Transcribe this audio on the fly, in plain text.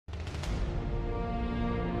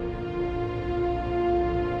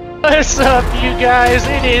What's up, you guys?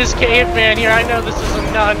 It is Caveman here. I know this is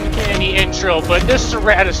a non-canny intro, but this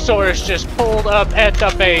Ceratosaurus just pulled up at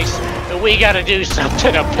the base, and we gotta do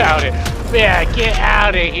something about it. Yeah, get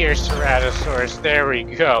out of here, Ceratosaurus. There we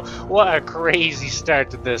go. What a crazy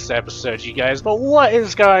start to this episode, you guys. But what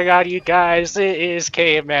is going on, you guys? It is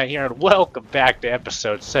Caveman here, and welcome back to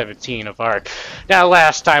episode 17 of ARK. Now,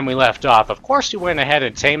 last time we left off, of course, we went ahead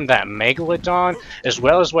and tamed that Megalodon, as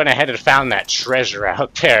well as went ahead and found that treasure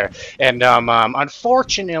out there. And,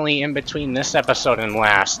 unfortunately, in between this episode and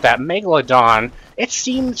last, that Megalodon, it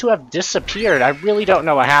seemed to have disappeared. I really don't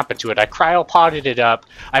know what happened to it. I cryopotted it up,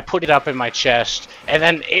 I put it up in my chest, and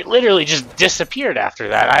then it literally just disappeared after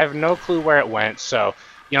that. I have no clue where it went, so,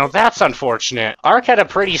 you know, that's unfortunate. ARK had a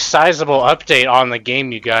pretty sizable update on the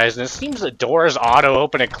game, you guys, and it seems the doors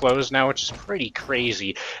auto-open and close now, which is pretty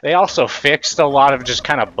crazy. They also fixed a lot of just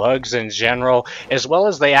kind of bugs in general, as well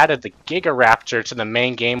as they added the Gigaraptor to the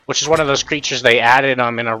main game, which is one of those creatures they added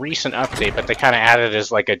in a recent update, but they kind of added as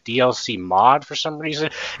like a DLC mod for some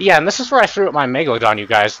reason. Yeah, and this is where I threw up my Megalodon, you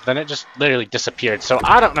guys. Then it just literally disappeared. So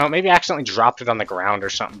I don't know, maybe I accidentally dropped it on the ground or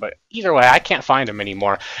something, but either way, I can't find him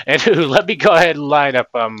anymore. And let me go ahead and line up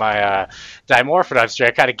my Dimorphodons here.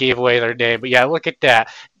 I kind of gave away their name, but yeah, look at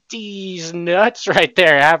that. These nuts right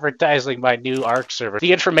there advertising my new ARK server.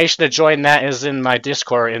 The information to join that is in my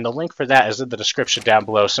Discord, and the link for that is in the description down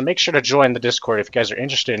below, so make sure to join the Discord if you guys are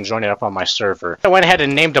interested in joining up on my server. I went ahead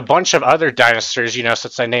and named a bunch of other dinosaurs, you know,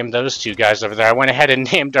 since I named those two guys over there. I went ahead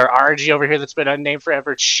and named our RG over here that's been unnamed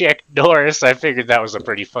forever, Chick Norris. I figured that was a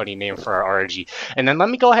pretty funny name for our RG. And then let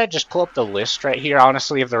me go ahead and just pull up the list right here,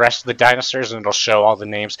 honestly, of the rest of the dinosaurs, and it'll show all the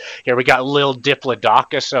names. Here we got Lil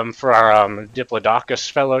Diplodocus for our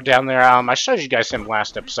Diplodocus fellow down there. I showed you guys him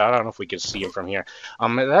last episode. I don't know if we could see him from here.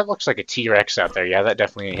 That looks like a T-Rex out there. Yeah, that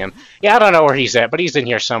definitely ain't him. Yeah, I don't know where he's at, but he's in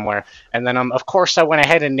here somewhere. And then, of course, I went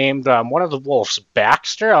ahead and named one of the wolves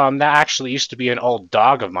Baxter. That actually used to be an old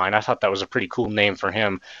dog of mine. I thought that was a pretty cool name for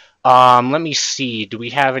him. Let me see. Do we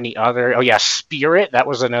have any other? Oh, yeah, Spirit. That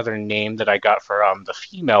was another name that I got for the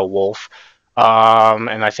female wolf.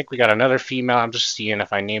 And I think we got another female. I'm just seeing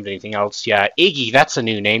if I named anything else. Yeah, Iggy, that's a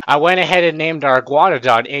new name. I went ahead and named our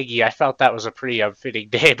Iguanodon Iggy. I felt that was a pretty unfitting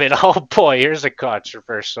name, and oh boy, here's a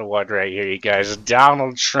controversial one right here, you guys.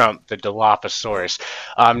 Donald Trump, the Dilophosaurus.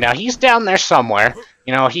 Now he's down there somewhere.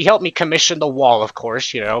 You know, he helped me commission the wall, of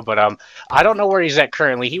course, you know, but I don't know where he's at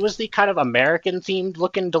currently. He was the kind of American-themed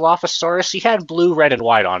looking Dilophosaurus. He had blue, red, and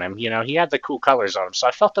white on him. You know, he had the cool colors on him, so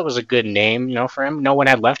I felt that was a good name, you know, for him. No one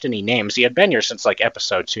had left any names. He had been here since, like,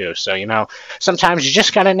 episode 2, so, you know, sometimes you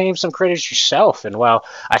just gotta name some critters yourself, and, well,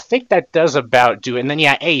 I think that does about do it. And then,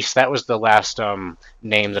 yeah, Ace, that was the last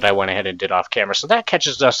name that I went ahead and did off camera, so that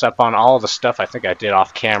catches us up on all the stuff I think I did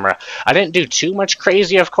off camera. I didn't do too much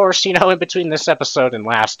crazy, of course, you know, in between this episode and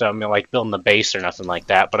last, like building the base or nothing like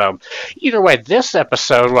that, but either way, this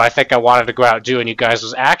episode, what I think I wanted to go out doing, you guys,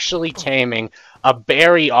 was actually taming a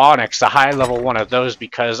Baryonyx, a high-level one of those,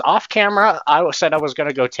 because off-camera, I said I was going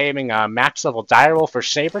to go taming a max-level direwolf for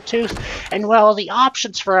Sabertooth, and, well, the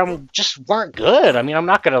options for them just weren't good. I mean, I'm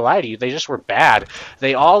not going to lie to you, they just were bad.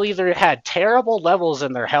 They all either had terrible levels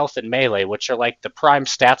in their health and melee, which are, like, the prime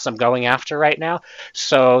stats I'm going after right now,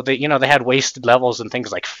 so, they, you know, they had wasted levels in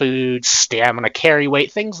things like food, stamina, carry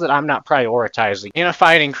weight, things that I'm not prioritizing in a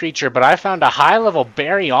fighting creature, but I found a high-level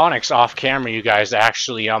Baryonyx off-camera, you guys,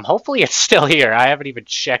 actually. Hopefully it's still here. I haven't even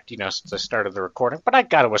checked, you know, since I started the recording, but I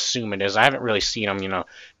gotta assume it is. I haven't really seen them, you know,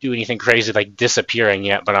 do anything crazy like disappearing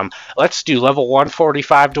yet, but let's do level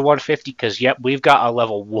 145 to 150, because, yep, we've got a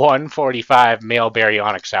level 145 male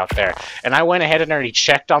Baryonyx out there, and I went ahead and already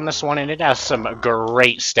checked on this one, and it has some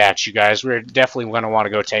great stats, you guys. We're definitely going to want to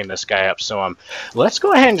go tame this guy up, so let's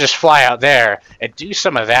go ahead and just fly out there and do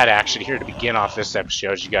some of that action here to begin off this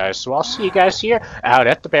episode, you guys. So I'll see you guys here out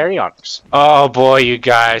at the Baryonyx. Oh boy, you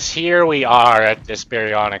guys, here we are at this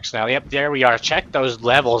Baryonyx now. Yep, there we are. Check those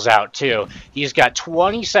levels out too. He's got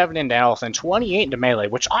 27 into health and 28 into melee,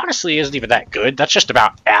 which honestly isn't even that good. That's just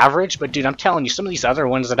about average, but dude, I'm telling you, some of these other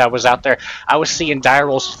ones that I was out there, I was seeing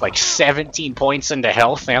direwolves with like 17 points into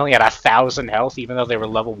health. They only had 1,000 health, even though they were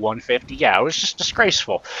level 150. Yeah, it was just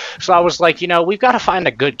disgraceful. So I was like, you know, we've got to find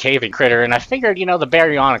a good caving critter, and I figured, you know, the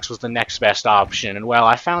Baryonyx was the next best option, and well,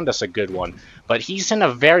 I found us a good one. But he's in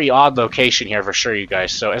a very odd location here for sure, you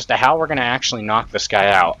guys. So as to how we're going to actually knock this guy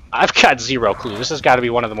out, I've got zero clue. This has got to be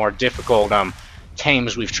one of the more difficult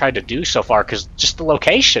tames we've tried to do so far, because just the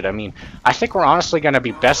location. I mean, I think we're honestly going to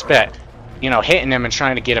be best bet, you know, hitting him and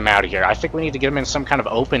trying to get him out of here. I think we need to get him in some kind of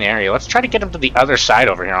open area. Let's try to get him to the other side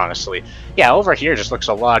over here, honestly. Yeah, over here just looks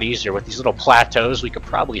a lot easier. With these little plateaus, we could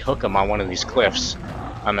probably hook him on one of these cliffs.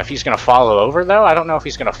 If he's going to follow over, though, I don't know if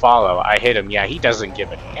he's going to follow. I hit him. Yeah, he doesn't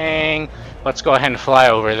give a dang. Let's go ahead and fly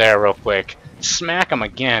over there real quick. Smack him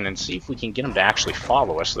again and see if we can get him to actually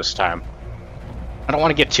follow us this time. I don't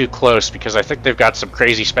want to get too close because I think they've got some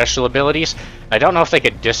crazy special abilities. I don't know if they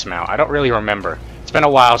could dismount. I don't really remember. It's been a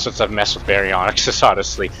while since I've messed with baryonyx,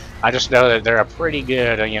 honestly. I just know that they're a pretty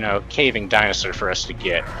good, you know, caving dinosaur for us to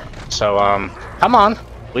get. So, come on.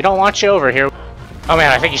 We don't want you over here. Oh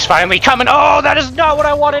man, I think he's finally coming. Oh, that is not what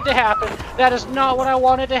I wanted to happen. That is not what I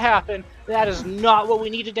wanted to happen. That is not what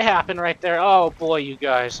we needed to happen right there. Oh boy, you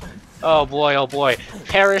guys. Oh boy, oh boy.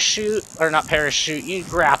 Parachute, or not parachute, you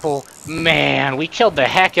grapple. Man, we killed the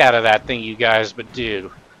heck out of that thing, you guys, but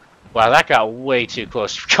dude. Wow, that got way too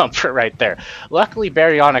close for comfort right there. Luckily,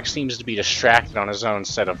 baryonyx seems to be distracted on his own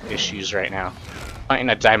set of issues right now. In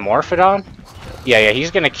a dimorphodon? Yeah,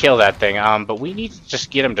 he's gonna kill that thing, but we need to just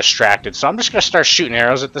get him distracted. So I'm just gonna start shooting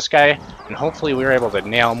arrows at this guy, and hopefully we're able to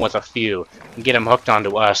nail him with a few and get him hooked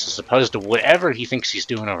onto us as opposed to whatever he thinks he's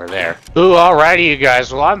doing over there. Ooh, alrighty, you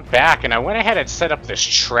guys. Well, I'm back, and I went ahead and set up this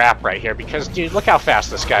trap right here because, dude, look how fast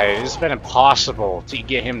this guy is. It's been impossible to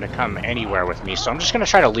get him to come anywhere with me, so I'm just gonna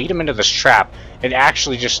try to lead him into this trap and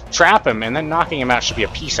actually just trap him, and then knocking him out should be a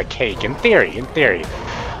piece of cake, in theory,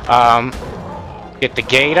 Get the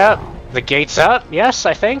gate up. The gate's up, yes,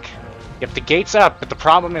 I think. If the gate's up, but the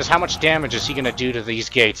problem is how much damage is he going to do to these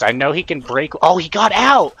gates? I know he can break... Oh, he got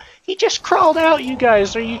out! He just crawled out, you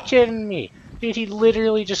guys. Are you kidding me? Dude, he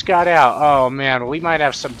literally just got out. Oh, man, we might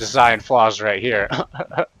have some design flaws right here.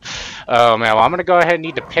 Oh, man, well, I'm going to go ahead and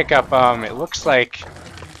need to pick up, it looks like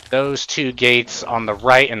those two gates on the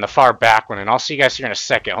right and the far back one, and I'll see you guys here in a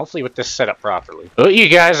second, hopefully with this set up properly. But you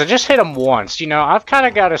guys, I just hit him once. You know, I've kind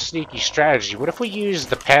of got a sneaky strategy. What if we use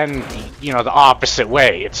the pen, you know, the opposite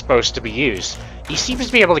way it's supposed to be used? He seems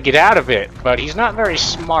to be able to get out of it, but he's not very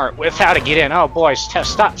smart with how to get in. Oh boy,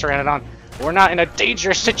 stop, Pteranodon. We're not in a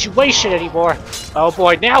dangerous situation anymore. Oh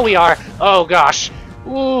boy, now we are. Oh gosh.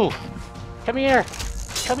 Ooh. Come here.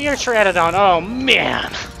 Come here, Pteranodon. Oh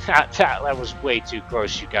man. That was way too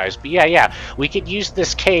close, you guys. But yeah, we could use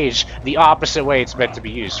this cage the opposite way it's meant to be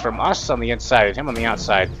used. From us on the inside and him on the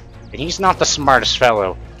outside. And he's not the smartest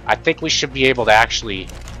fellow. I think we should be able to actually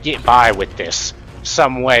get by with this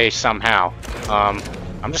some way, somehow.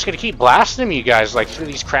 I'm just going to keep blasting him, you guys, like through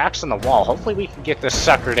these cracks in the wall. Hopefully we can get this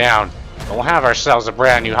sucker down. And we'll have ourselves a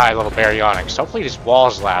brand new high-level baryonyx. Hopefully these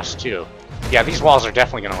walls last, too. Yeah, these walls are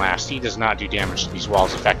definitely going to last. He does not do damage to these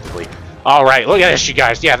walls effectively. Alright, look at this, you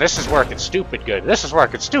guys. Yeah, this is working stupid good. This is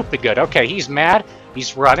working stupid good. Okay, he's mad.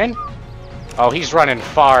 He's running. Oh, he's running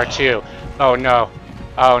far, too. Oh, no.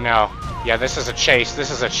 Oh, no. Yeah, this is a chase.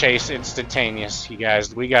 This is a chase instantaneous, you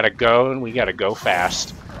guys. We gotta go, and we gotta go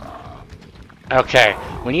fast. Okay,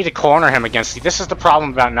 we need to corner him against... This is the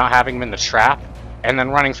problem about not having him in the trap, and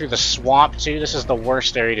then running through the swamp, too. This is the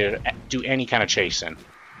worst area to do any kind of chase in.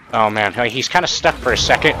 Oh, man. He's kind of stuck for a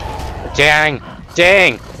second. Dang.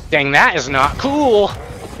 Dang. Dang, that is not cool.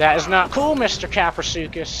 That is not cool, Mr.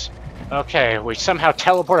 Caprasuchus. Okay, we somehow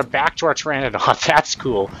teleported back to our Pteranodon. That's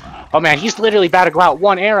cool. Oh, man, he's literally about to go out.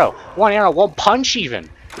 One arrow. One arrow. One punch, even.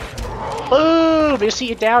 Boom! Is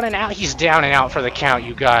he down and out? He's down and out for the count,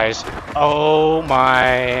 you guys. Oh,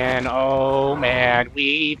 man. Oh, man.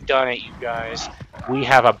 We've done it, you guys. We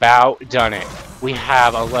have about done it. We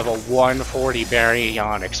have a level 140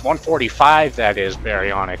 baryonyx. 145, that is,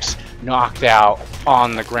 baryonyx. Knocked out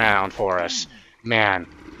on the ground for us. Man,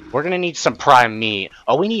 we're gonna need some prime meat.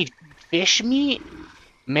 Oh, we need fish meat?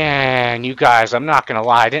 Man, you guys, I'm not gonna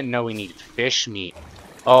lie, I didn't know we needed fish meat.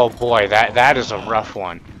 Oh boy, that is a rough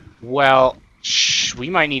one. Well, we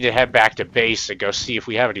might need to head back to base and go see if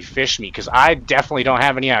we have any fish meat, because I definitely don't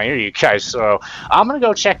have any out here, you guys. So I'm gonna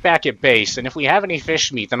go check back at base, and if we have any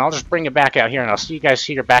fish meat, then I'll just bring it back out here, and I'll see you guys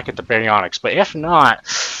here back at the baryonyx. But if not,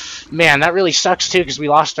 man, that really sucks too, because we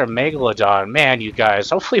lost our megalodon. Man, you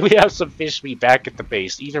guys, hopefully we have some fish meat back at the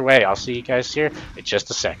base. Either way, I'll see you guys here in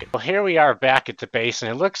just a second. Well, here we are back at the base,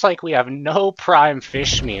 and it looks like we have no prime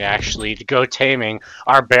fish meat, actually, to go taming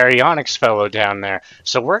our baryonyx fellow down there.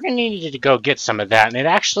 So we're gonna need to go get some of that. And it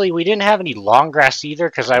actually, we didn't have any long grass either,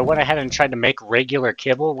 because I went ahead and tried to make regular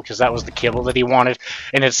kibble, because that was the kibble that he wanted,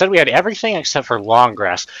 and it said we had everything except for long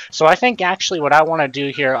grass. So I think actually what I want to do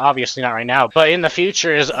here, obviously not right now, but in the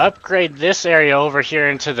future, is upgrade this area over here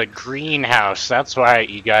into the greenhouse. That's right,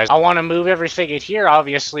 you guys. I want to move everything in here,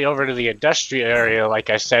 obviously, over to the industrial area, like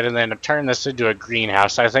I said, and then turn this into a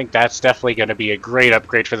greenhouse. I think that's definitely going to be a great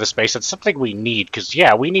upgrade for the space. It's something we need, because,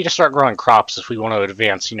 yeah, we need to start growing crops if we want to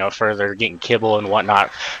advance, you know, further, getting kibble and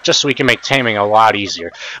whatnot, just so we can make taming a lot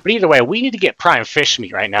easier. But either way, we need to get prime fish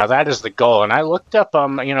meat right now. That is the goal, and I looked up,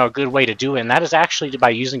 you know, a good way to do it, and that is actually by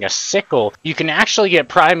using a sickle. You can actually get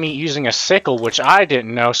prime meat using a sickle, which I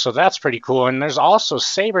didn't know, so that's pretty cool. And there's also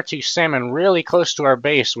saber-tooth salmon really close to our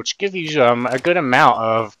base, which gives you a good amount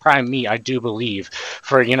of prime meat, I do believe,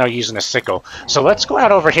 for, you know, using a sickle. So let's go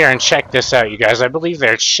out over here and check this out, you guys. I believe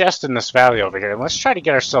there's chests in this valley over here, and let's try to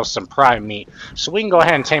get ourselves some prime meat, so we can go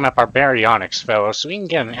ahead and tame up our baryonyx, fellows, so we can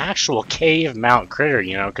get an actual cave mount critter,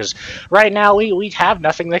 you know, because right now we have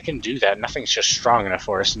nothing that can do that. Nothing's just strong enough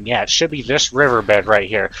for us, and yeah, it should be this riverbed right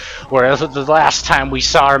here, where the last time we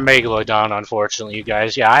saw our megalodon, unfortunately, you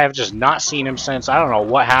guys. Yeah, I have just not seen him since. I don't know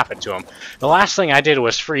what happened to him. The last thing I did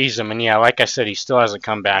was freeze him, and yeah, like I said, he still hasn't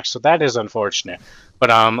come back, so that is unfortunate.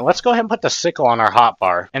 But let's go ahead and put the sickle on our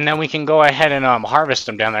hotbar, and then we can go ahead and harvest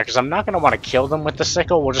them down there, because I'm not going to want to kill them with the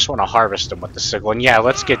sickle. We'll just want to harvest them with the sickle. And yeah,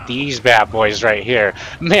 let's get these bad boys right here.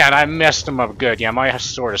 Man, I messed them up good. Yeah, my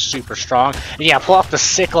sword is super strong. And yeah, pull off the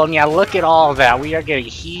sickle, and yeah, look at all that. We are getting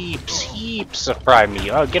heaps of prime meat.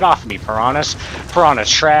 Oh, get off of me, piranhas. Piranha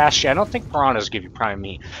trash. Yeah, I don't think piranhas give you prime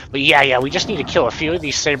meat. But yeah, we just need to kill a few of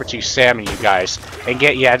these saber-tooth salmon, you guys, and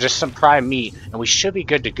get, yeah, just some prime meat, and we should be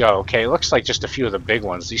good to go. Okay, it looks like just a few of the big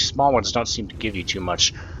ones. These small ones don't seem to give you too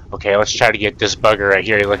much. Okay, let's try to get this bugger right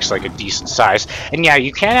here. He looks like a decent size. And yeah,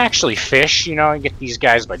 you can actually fish, you know, and get these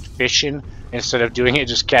guys by fishing instead of doing it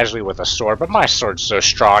just casually with a sword. But my sword's so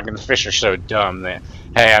strong and the fish are so dumb that,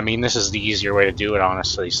 hey, I mean, this is the easier way to do it,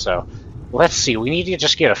 honestly. So let's see. We need to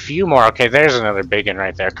just get a few more. Okay, there's another big one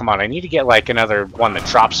right there. Come on, I need to get like another one that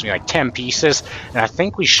drops me like 10 pieces, and I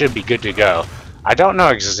think we should be good to go. I don't know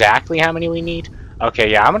exactly how many we need.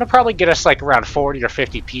 Okay, yeah, I'm going to probably get us like around 40 or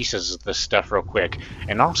 50 pieces of this stuff real quick.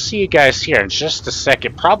 And I'll see you guys here in just a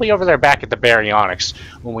second. Probably over there back at the baryonyx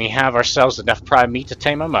when we have ourselves enough prime meat to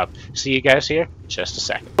tame them up. See you guys here in just a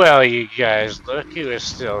second. Well, you guys, look who is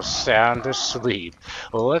still sound asleep.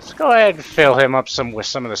 Well, let's go ahead and fill him up with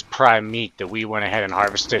some of this prime meat that we went ahead and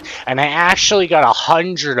harvested. And I actually got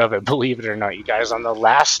 100 of it, believe it or not, you guys. On the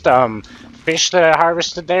last fish that I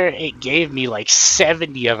harvested there, it gave me like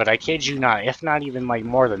 70 of it. I kid you not, if not even like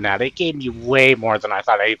more than that. It gave me way more than I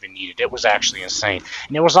thought I even needed. It was actually insane,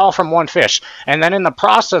 and it was all from one fish. And then in the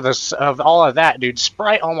process of all of that, dude,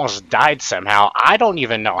 Sprite almost died somehow. I don't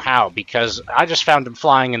even know how, because I just found him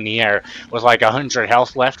flying in the air with like 100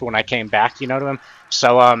 health left when I came back, you know, to him.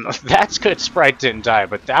 So that's good. Sprite didn't die,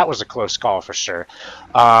 but that was a close call for sure.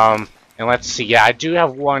 And let's see, yeah, I do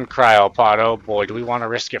have one cryopod. Oh boy, do we want to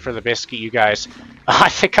risk it for the biscuit, you guys? I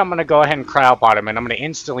think I'm going to go ahead and cryopod him, and I'm going to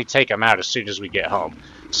instantly take him out as soon as we get home.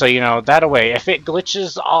 So, you know, that way, if it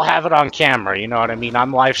glitches, I'll have it on camera, you know what I mean?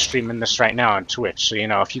 I'm live streaming this right now on Twitch, so, you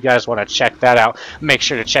know, if you guys want to check that out, make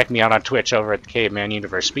sure to check me out on Twitch over at the Caveman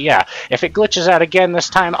Universe. But yeah, if it glitches out again this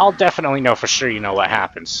time, I'll definitely know for sure, you know, what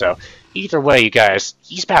happens. So either way, you guys,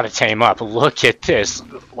 he's about to tame up. Look at this.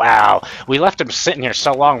 Wow. We left him sitting here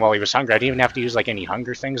so long while he was hungry. I didn't even have to use, like, any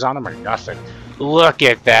hunger things on him or nothing. Look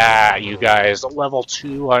at that, you guys. Level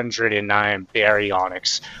 209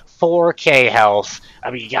 baryonyx. 4K health.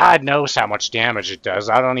 I mean, God knows how much damage it does.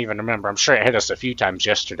 I don't even remember. I'm sure it hit us a few times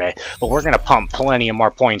yesterday. But we're going to pump plenty of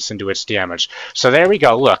more points into its damage. So there we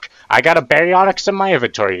go. Look, I got a baryonyx in my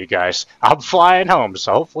inventory, you guys. I'm flying home.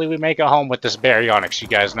 So hopefully we make it home with this baryonyx, you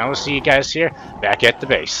guys. Now we'll see you guys here back at the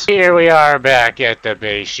base. Here we are back at the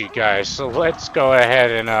base, you guys. So let's go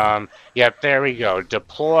ahead and, yep, there we go.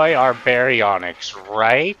 Deploy our baryonyx,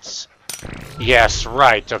 right? Yes,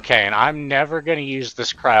 right, okay, and I'm never going to use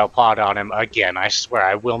this cryopod on him again, I swear,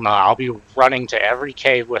 I will not. I'll be running to every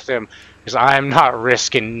cave with him, because I'm not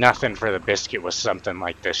risking nothing for the biscuit with something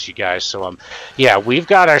like this, you guys. So, yeah, we've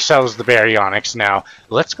got ourselves the baryonyx now.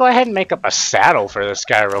 Let's go ahead and make up a saddle for this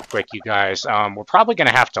guy real quick, you guys. We're probably going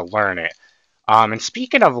to have to learn it. And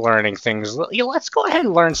speaking of learning things, let's go ahead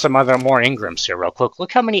and learn some more engrams here real quick.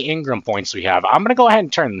 Look how many engram points we have. I'm going to go ahead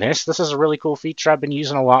and turn this. This is a really cool feature I've been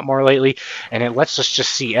using a lot more lately, and it lets us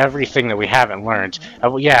just see everything that we haven't learned.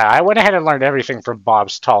 Yeah, I went ahead and learned everything from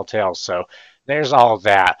Bob's Tall Tales, so there's all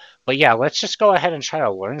that. But yeah, let's just go ahead and try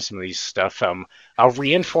to learn some of these stuff. A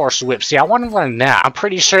reinforced whip. See, I want to learn that. I'm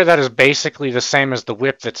pretty sure that is basically the same as the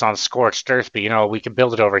whip that's on Scorched Earth, but you know, we can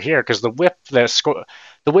build it over here, because the whip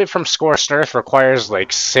from Scorched Earth requires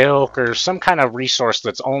like silk or some kind of resource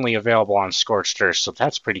that's only available on Scorched Earth. So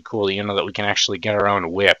that's pretty cool, you know, that we can actually get our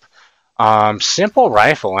own whip. Simple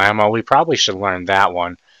rifle ammo, we probably should learn that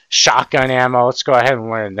one. Shotgun ammo, let's go ahead and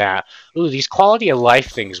learn that. Ooh, these quality of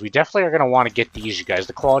life things, we definitely are going to want to get these, you guys.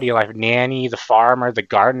 The quality of life nanny, the farmer, the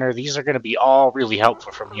gardener, these are going to be all really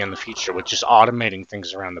helpful for me in the future with just automating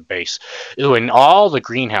things around the base. Ooh, and all the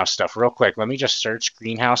greenhouse stuff, real quick, let me just search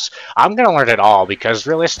greenhouse. I'm going to learn it all because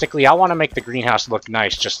realistically, I want to make the greenhouse look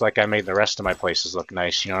nice just like I made the rest of my places look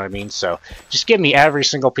nice, you know what I mean? So just give me every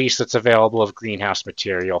single piece that's available of greenhouse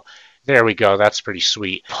material. There we go. That's pretty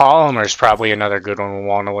sweet. Polymer is probably another good one we'll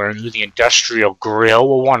want to learn. Ooh, the industrial grill.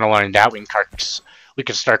 We'll want to learn that. We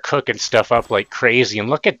can start cooking stuff up like crazy. And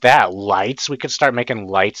look at that. Lights. We could start making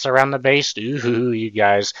lights around the base. Ooh, you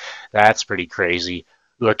guys. That's pretty crazy.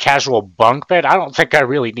 Ooh, a casual bunk bed? I don't think I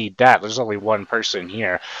really need that. There's only one person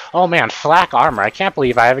here. Oh, man. Flak armor. I can't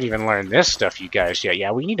believe I haven't even learned this stuff, you guys, yet.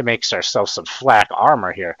 Yeah, we need to make ourselves some flak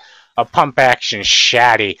armor here. A pump action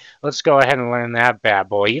shaddy. Let's go ahead and learn that bad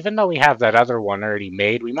boy. Even though we have that other one already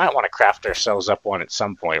made, we might want to craft ourselves up one at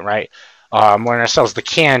some point, right? Learn ourselves the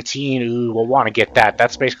canteen. Ooh, we'll want to get that.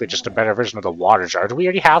 That's basically just a better version of the water jar. Do we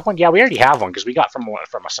already have one? Yeah, we already have one because we got from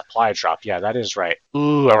a supply drop. Yeah, that is right.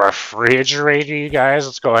 Ooh, a refrigerator, you guys.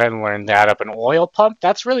 Let's go ahead and learn that up. An oil pump.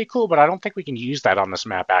 That's really cool, but I don't think we can use that on this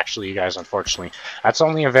map, actually, you guys, unfortunately. That's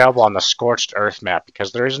only available on the Scorched Earth map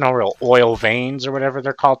because there is no real oil veins or whatever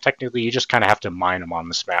they're called. Technically, you just kind of have to mine them on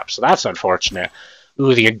this map, so that's unfortunate.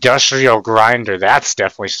 Ooh, the industrial grinder. That's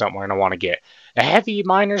definitely something we're going to want to get. A heavy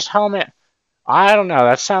miner's helmet. I don't know.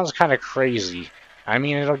 That sounds kind of crazy. I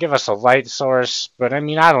mean, it'll give us a light source, but I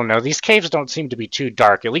mean, I don't know. These caves don't seem to be too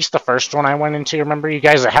dark. At least the first one I went into, remember you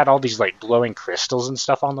guys, that had all these like glowing crystals and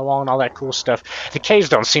stuff on the wall and all that cool stuff. The caves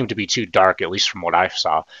don't seem to be too dark, at least from what I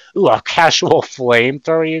saw. Ooh, a casual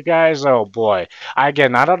flamethrower, you guys. Oh boy.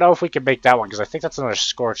 Again, I don't know if we can make that one because I think that's another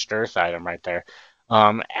scorched earth item right there.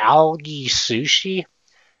 Algae sushi.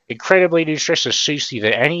 Incredibly nutritious sushi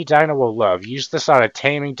that any dino will love. Use this on a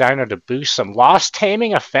taming dino to boost some lost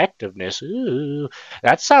taming effectiveness. Ooh,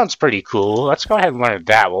 that sounds pretty cool. Let's go ahead and learn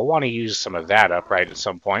that. We'll want to use some of that up right at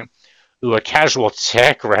some point. Ooh, a casual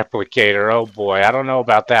tech replicator. Oh boy, I don't know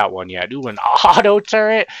about that one yet. Ooh, an auto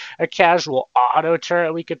turret. A casual auto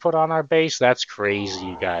turret we could put on our base. That's crazy,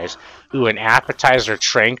 you guys. Ooh, an appetizer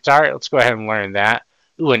trank dart. Let's go ahead and learn that.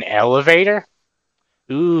 Ooh, an elevator.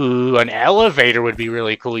 Ooh, an elevator would be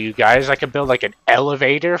really cool, you guys. I could build like an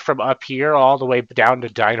elevator from up here all the way down to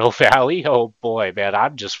Dino Valley. Oh boy, man,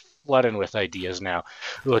 I'm just flooding with ideas now.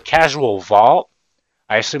 Ooh, a casual vault.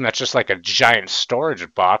 I assume that's just like a giant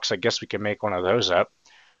storage box. I guess we can make one of those up.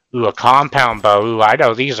 Ooh, a compound bow. Ooh, I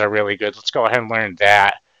know these are really good. Let's go ahead and learn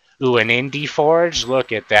that. Ooh, an indie forge.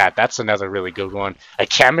 Look at that. That's another really good one. A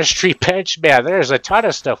chemistry bench. Man, there's a ton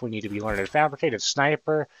of stuff we need to be learning. Fabricated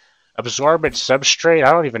sniper. Absorbent substrate.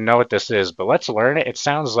 I don't even know what this is, but let's learn it. It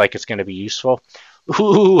sounds like it's going to be useful.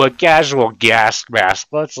 Ooh, a casual gas mask.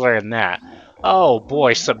 Let's learn that. Oh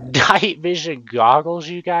boy, some night vision goggles,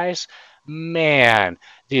 you guys. Man,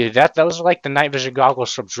 dude, those are like the night vision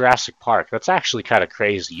goggles from Jurassic Park. That's actually kind of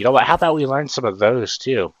crazy. You know what? How about we learn some of those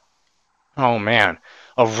too? Oh man,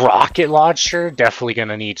 a rocket launcher. Definitely going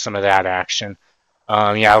to need some of that action.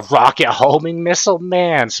 Yeah, rocket homing missile,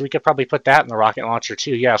 man. So we could probably put that in the rocket launcher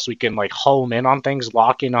too. Yeah, so we can like home in on things,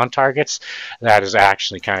 lock in on targets. That is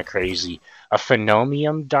actually kind of crazy. A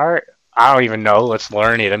phenomium dart. I don't even know. Let's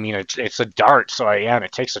learn it. I mean, it's a dart, so and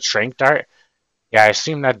it takes a trank dart. Yeah, I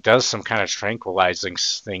assume that does some kind of tranquilizing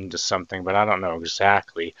thing to something, but I don't know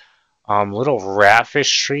exactly. Little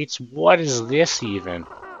ratfish treats. What is this even?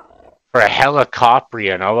 For a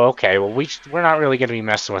helicoprion. Oh, okay. Well, we're not really going to be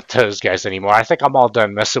messing with those guys anymore. I think I'm all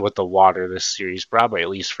done messing with the water this series, probably at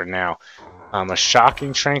least for now. A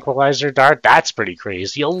shocking tranquilizer dart. That's pretty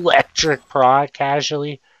crazy. Electric prod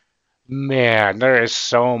casually. Man, there is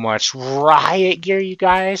so much riot gear, you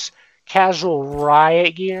guys. Casual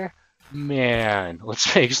riot gear. Man,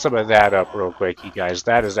 let's make some of that up real quick, you guys.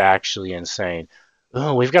 That is actually insane.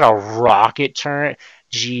 Oh, we've got a rocket turret.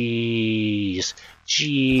 Jeez.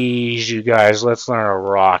 Jeez, you guys, let's learn a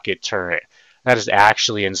rocket turret. That is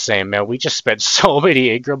actually insane, man. We just spent so many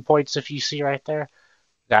Ingram points, if you see right there.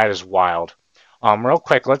 That is wild. Real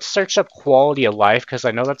quick, let's search up quality of life, because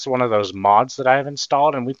I know that's one of those mods that I've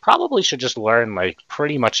installed, and we probably should just learn, like,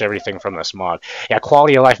 pretty much everything from this mod. Yeah,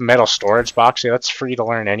 quality of life metal storage box. Yeah, that's free to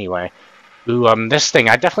learn anyway. Ooh, this thing.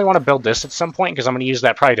 I definitely want to build this at some point because I'm going to use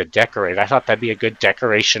that probably to decorate. I thought that'd be a good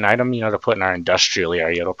decoration item, you know, to put in our industrial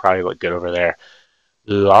area. It'll probably look good over there.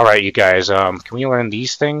 Ooh, alright, you guys. Can we learn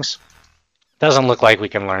these things? Doesn't look like we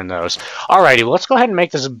can learn those. Alrighty, well, let's go ahead and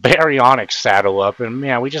make this baryonic saddle up. And,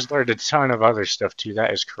 man, we just learned a ton of other stuff, too.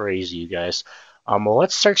 That is crazy, you guys. Well,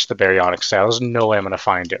 let's search the baryonic saddle. There's no way I'm going to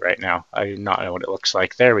find it right now. I do not know what it looks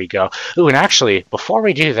like. There we go. Ooh, and actually, before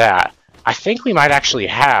we do that, I think we might actually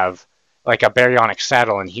have like a baryonic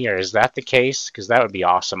saddle in here. Is that the case? Because that would be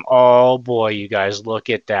awesome. Oh boy, you guys, look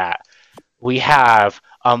at that. We have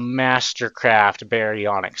a Mastercraft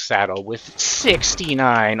baryonic saddle with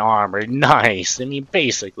 69 armor. Nice. I mean,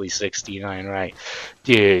 basically 69, right?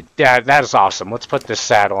 Dude, that is awesome. Let's put this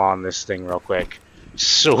saddle on this thing real quick.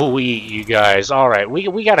 Sweet, you guys. All right,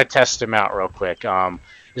 we gotta test him out real quick.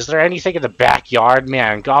 Is there anything in the backyard?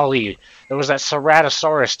 Man, golly, there was that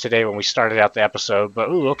Ceratosaurus today when we started out the episode. But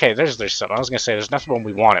ooh, okay, there's something. I was gonna say there's nothing when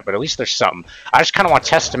we want it, but at least there's something. I just kind of want to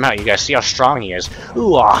test him out. You guys see how strong he is.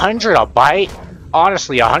 Ooh, 100 a bite.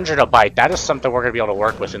 Honestly, 100 a bite. That is something we're gonna be able to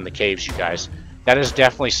work with in the caves, you guys. That is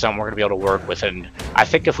definitely something we're going to be able to work with, and I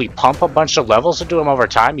think if we pump a bunch of levels into him over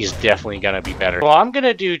time, he's definitely going to be better. Well, I'm going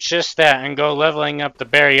to do just that and go leveling up the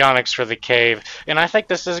baryonics for the cave, and I think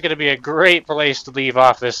this is going to be a great place to leave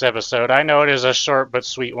off this episode. I know it is a short but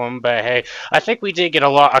sweet one, but hey, I think we did get a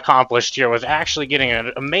lot accomplished here with actually getting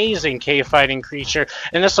an amazing cave fighting creature,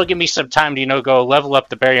 and this will give me some time to, you know, go level up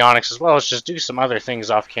the baryonics as well as just do some other things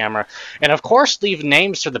off camera. And of course, leave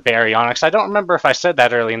names for the baryonics. I don't remember if I said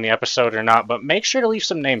that early in the episode or not, but make sure to leave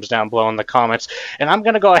some names down below in the comments. And I'm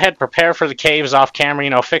going to go ahead and prepare for the caves off camera, you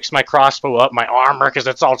know, fix my crossbow up, my armor, because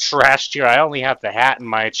it's all trashed here. I only have the hat and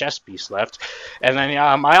my chest piece left. And then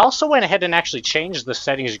I also went ahead and actually changed the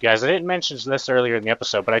settings, you guys. I didn't mention this earlier in the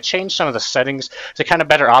episode, but I changed some of the settings to kind of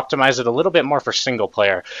better optimize it a little bit more for single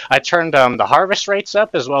player. I turned the harvest rates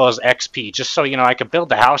up as well as XP, just so, you know, I could build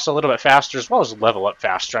the house a little bit faster as well as level up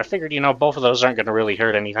faster. I figured, you know, both of those aren't going to really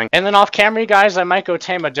hurt anything. And then off camera, you guys, I might go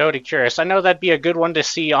tame a Doedicurus. I know that'd be a good one to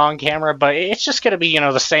see on camera, but it's just going to be, you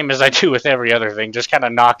know, the same as I do with every other thing, just kind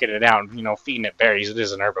of knocking it out, you know, feeding it berries. It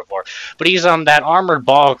is an herbivore. But he's that armored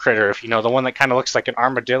ball critter, if you know, the one that kind of looks like an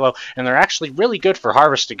armadillo, and they're actually really good for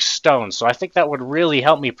harvesting stone, so I think that would really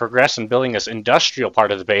help me progress in building this industrial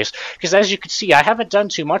part of the base, because as you can see, I haven't done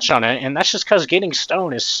too much on it, and that's just because getting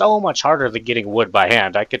stone is so much harder than getting wood by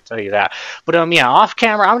hand, I could tell you that. But yeah, off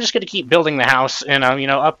camera, I'm just going to keep building the house and, you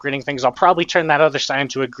know, upgrading things. I'll probably turn that other side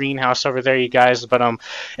into a greenhouse over there, you guys, but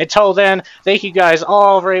until then, thank you guys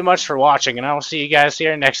all very much for watching, and I will see you guys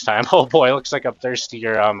here next time. Oh boy, looks like I'm thirsty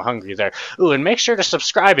or hungry there. Ooh, and make sure to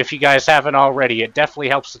subscribe if you guys haven't already. It definitely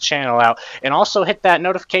helps the channel out. And also hit that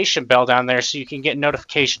notification bell down there so you can get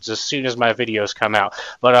notifications as soon as my videos come out.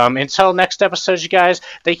 But until next episode, you guys,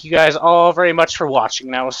 thank you guys all very much for watching,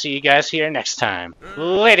 and I will see you guys here next time.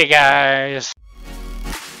 Later, guys!